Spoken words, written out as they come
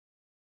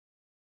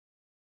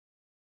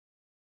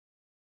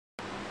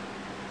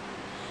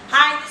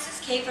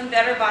Kate from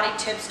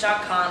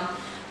BetterBodyTips.com.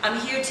 I'm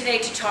here today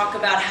to talk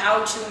about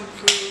how to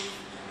improve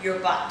your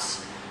butt.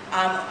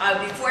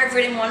 Before I've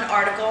written one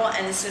article,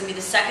 and this is going to be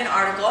the second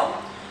article,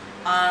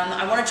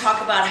 I want to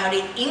talk about how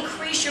to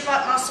increase your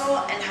butt muscle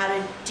and how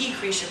to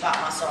decrease your butt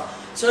muscle.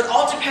 So it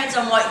all depends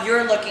on what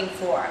you're looking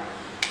for.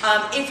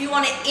 If you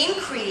want to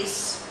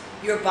increase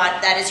your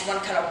butt, that is, you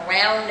want to kind of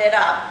round it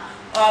up,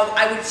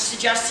 I would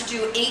suggest to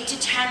do 8 to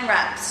 10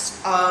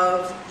 reps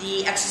of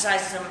the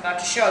exercises I'm about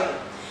to show you.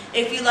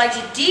 If you'd like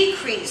to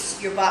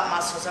decrease your butt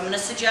muscles, I'm going to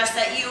suggest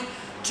that you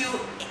do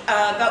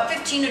about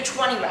 15 to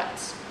 20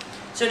 reps.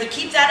 So to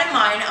keep that in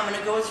mind, I'm going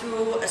to go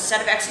through a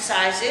set of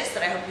exercises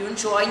that I hope you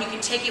enjoy, and you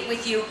can take it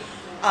with you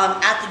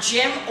at the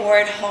gym or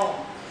at home.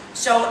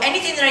 So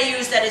anything that I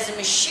use that is a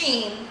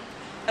machine,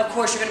 of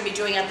course you're going to be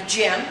doing at the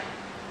gym,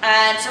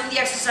 and some of the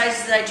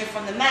exercises that I do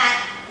from the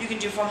mat, you can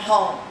do from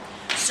home.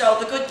 So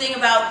the good thing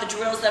about the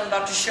drills that I'm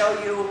about to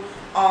show you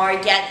are,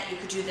 again, you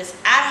could do this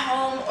at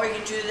home or you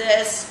can do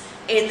this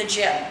in the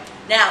gym.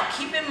 Now,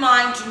 keep in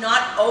mind, do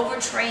not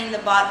overtrain the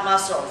butt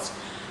muscles.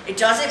 It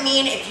doesn't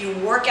mean if you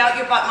work out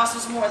your butt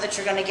muscles more that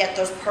you're going to get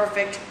those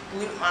perfect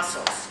glute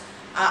muscles.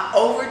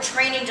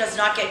 Overtraining does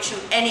not get you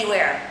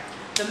anywhere.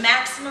 The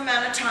maximum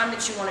amount of time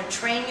that you want to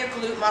train your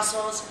glute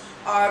muscles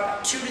are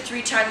 2 to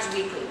 3 times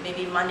weekly,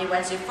 maybe Monday,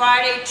 Wednesday,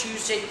 Friday,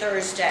 Tuesday,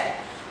 Thursday.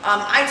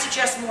 I'd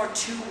suggest more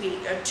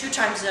 2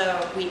 times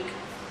a week.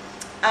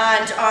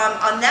 And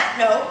on that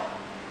note,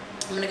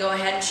 I'm going to go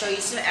ahead and show you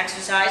some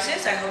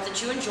exercises. I hope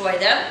that you enjoy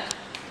them.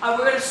 We're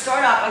going to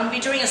start off. I'm going to be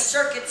doing a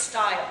circuit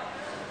style.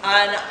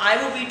 And I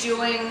will be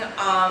doing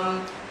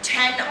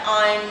 10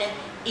 on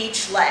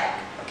each leg.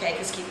 Okay,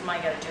 because keep in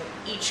mind, you got to do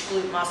each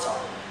glute muscle.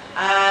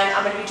 And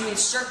I'm going to be doing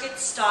circuit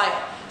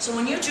style. So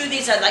when you do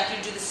these, I'd like you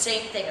to do the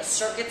same thing, a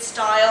circuit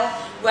style,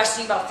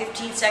 resting about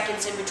 15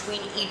 seconds in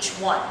between each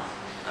one.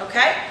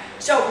 Okay?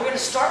 So we're going to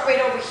start right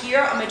over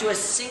here. I'm going to do a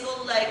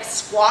single leg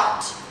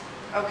squat.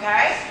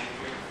 Okay?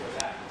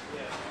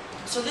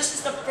 So this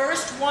is the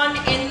first one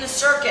in the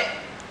circuit.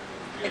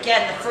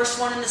 Again, the first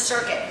one in the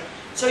circuit.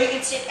 So you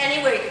can sit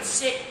anywhere. You can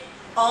sit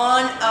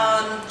on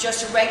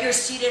just a regular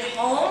seat at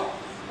home,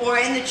 or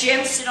in the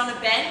gym, sit on a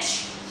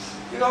bench.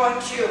 You're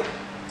going to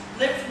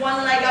lift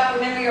one leg up.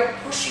 Remember, you're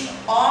pushing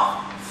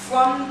off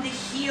from the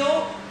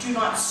heel. Do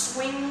not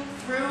swing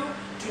through.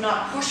 Do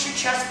not push your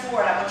chest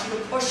forward. I want you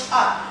to push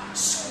up.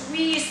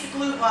 Squeeze the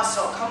glute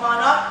muscle. Come on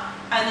up,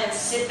 and then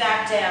sit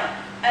back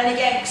down. And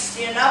again,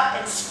 stand up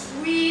and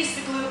squeeze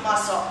the glute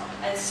muscle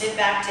and sit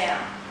back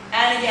down.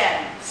 And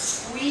again,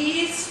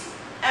 squeeze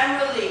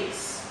and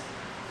release.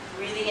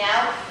 Breathing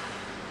out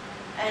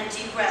and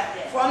deep breath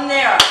in. From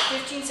there,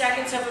 15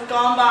 seconds have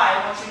gone by.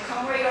 I want you to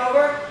come right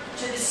over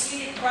to the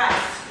seated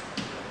press.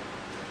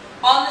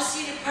 On the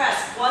seated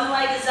press, one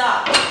leg is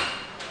up.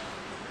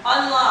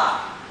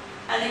 Unlock.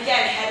 And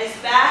again, head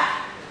is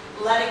back.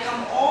 Let it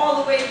come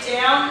all the way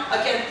down.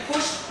 Again,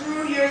 push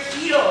through your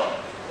heel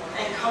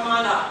and come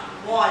on up.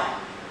 1.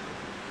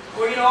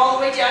 Bring it all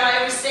the way down. I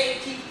always say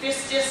keep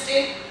fist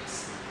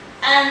distance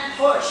and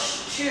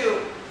push.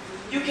 2.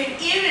 You can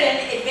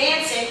even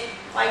advance it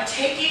by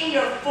taking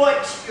your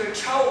foot, your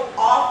toe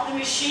off the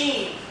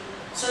machine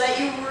so that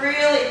you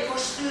really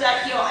push through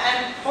that heel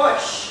and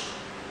push.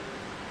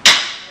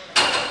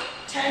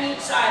 10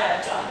 each side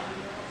I've done.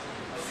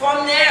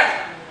 From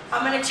there,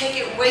 I'm going to take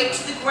it right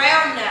to the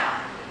ground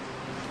now.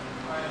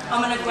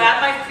 I'm going to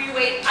grab my free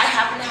weight. I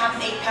happen to have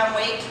an 8-pound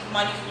weight. Keep in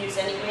mind you can use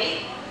any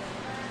weight.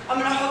 I'm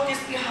going to hook this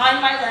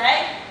behind my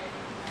leg.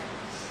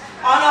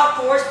 On all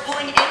fours,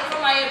 pulling in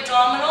from my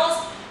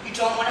abdominals. You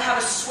don't want to have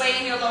a sway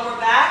in your lower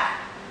back.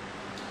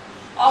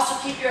 Also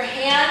keep your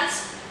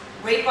hands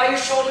right by your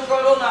shoulder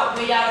girdle, not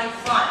way out in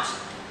front.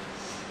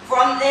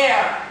 From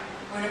there,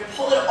 we're going to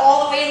pull it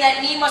all the way in.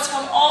 That knee must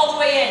come all the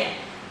way in.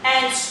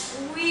 And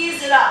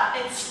squeeze it up.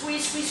 And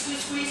squeeze, squeeze,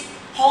 squeeze, squeeze.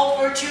 Hold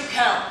for a 2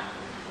 count.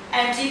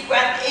 And deep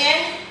breath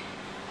in.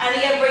 And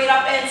again, bring it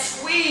up and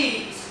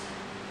squeeze.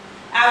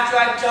 After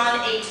I've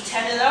done 8 to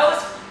 10 of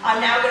those,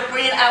 I'm now going to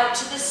bring it out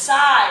to the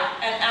side.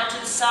 And out to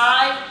the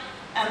side.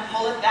 And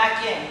pull it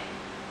back in.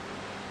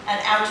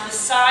 And out to the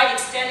side.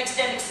 Extend,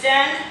 extend,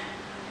 extend.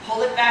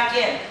 Pull it back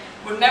in.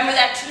 Remember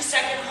that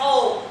 2-second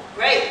hold.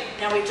 Great.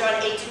 Now we've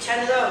done 8 to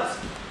 10 of those.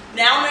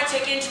 Now I'm going to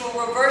take it into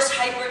a reverse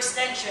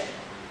hyperextension.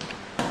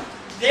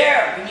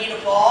 There, we need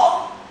a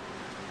ball.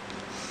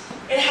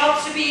 It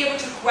helps to be able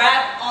to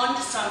grab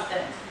onto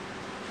something.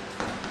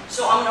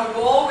 So I'm going to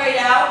roll right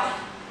out.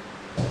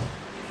 You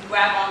can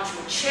grab onto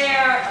a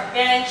chair, a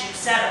bench,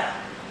 etc.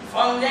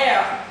 From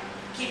there,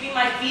 keeping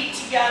my feet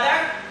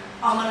together,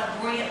 I'm going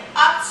to bring it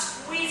up,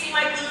 squeezing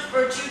my glutes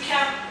for a 2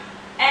 count,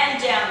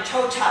 and down,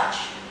 toe touch.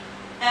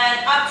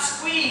 And up,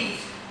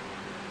 squeeze,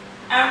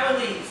 and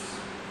release.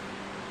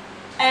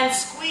 And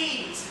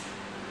squeeze,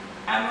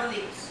 and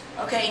release.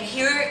 Okay, and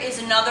here is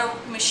another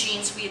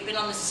machine. So we have been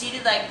on the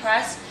seated leg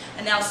press,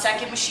 and now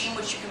second machine,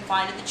 which you can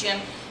find at the gym,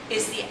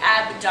 is the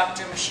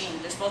abductor machine.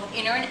 There's both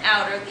inner and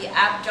outer. The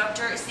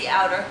abductor is the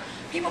outer.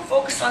 People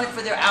focus on it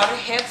for their outer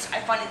hips.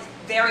 I find it's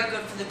very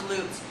good for the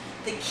glutes.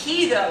 The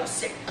key though,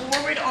 sit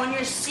forward on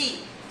your seat.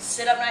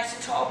 Sit up nice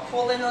and tall,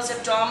 pull in those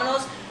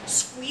abdominals,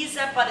 squeeze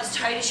that butt as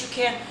tight as you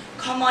can.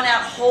 Come on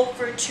out, hold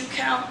for a 2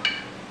 count,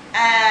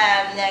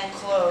 and then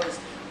close.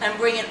 And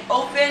bring it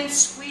open,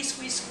 squeeze,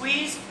 squeeze,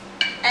 squeeze,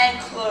 and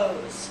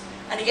close.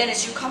 And again,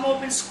 as you come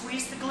open,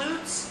 squeeze the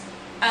glutes,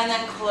 and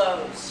then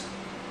close.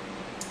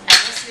 And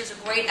this here's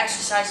a great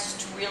exercise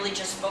to really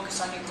just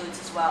focus on your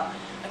glutes as well.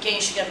 Again,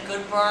 you should get a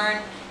good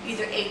burn,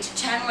 either 8 to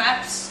 10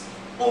 reps,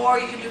 or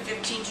you can do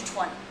 15 to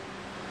 20.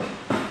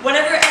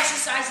 Whatever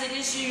exercise it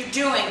is you're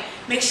doing,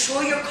 make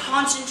sure you're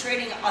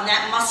concentrating on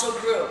that muscle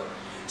group.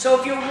 So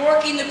if you're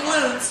working the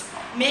glutes,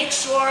 make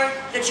sure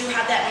that you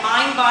have that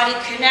mind-body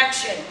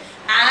connection.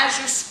 As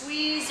you're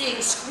squeezing,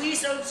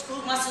 squeeze those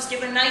glute muscles,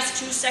 give a nice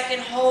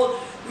 2-second hold,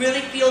 really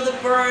feel the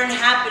burn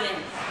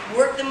happening.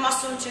 Work the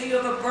muscle until you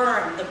have a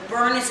burn. The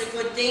burn is a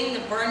good thing.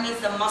 The burn means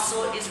the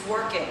muscle is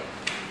working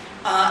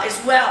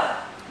as well.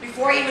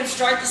 Before I even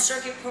start the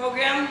circuit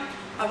program,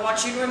 I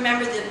want you to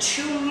remember the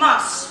 2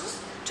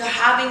 musts to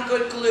having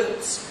good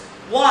glutes.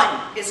 One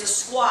is a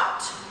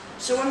squat.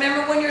 So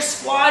remember when you're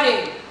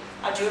squatting,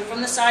 I'll do it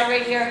from the side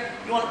right here.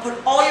 You want to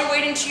put all your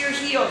weight into your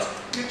heels.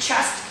 Your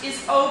chest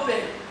is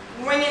open.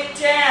 Bring it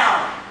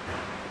down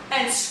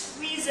and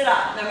squeeze it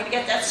up. Remember to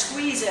get that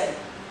squeeze in.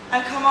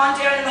 And come on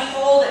down and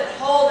hold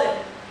it,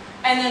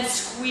 and then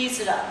squeeze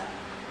it up.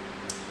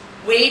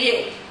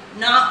 Weighted,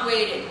 not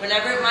weighted,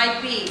 whatever it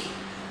might be.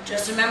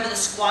 Just remember the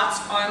squats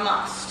are a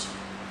must.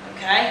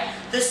 Okay?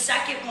 The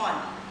second one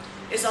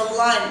is a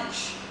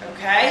lunge,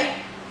 okay?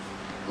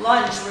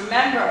 Lunge,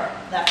 remember,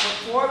 left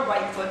foot forward,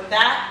 right foot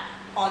back,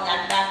 on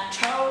that back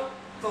toe,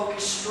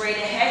 focus straight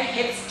ahead,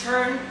 hips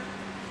turn,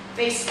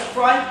 face the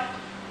front,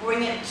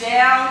 bring it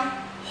down,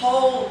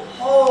 hold,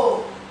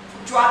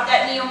 drop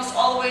that knee almost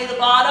all the way to the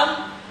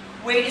bottom,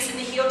 weight is in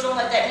the heel, don't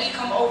let that knee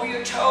come over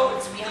your toe,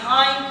 it's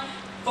behind,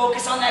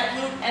 focus on that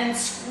glute and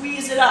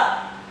squeeze it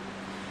up.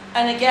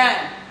 And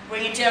again,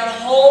 bring it down,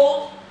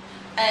 hold,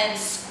 and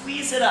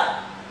squeeze it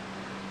up.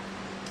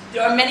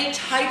 There are many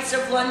types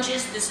of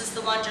lunges. This is the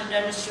lunge I'm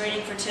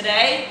demonstrating for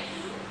today.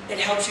 It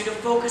helps you to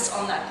focus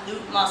on that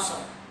glute muscle.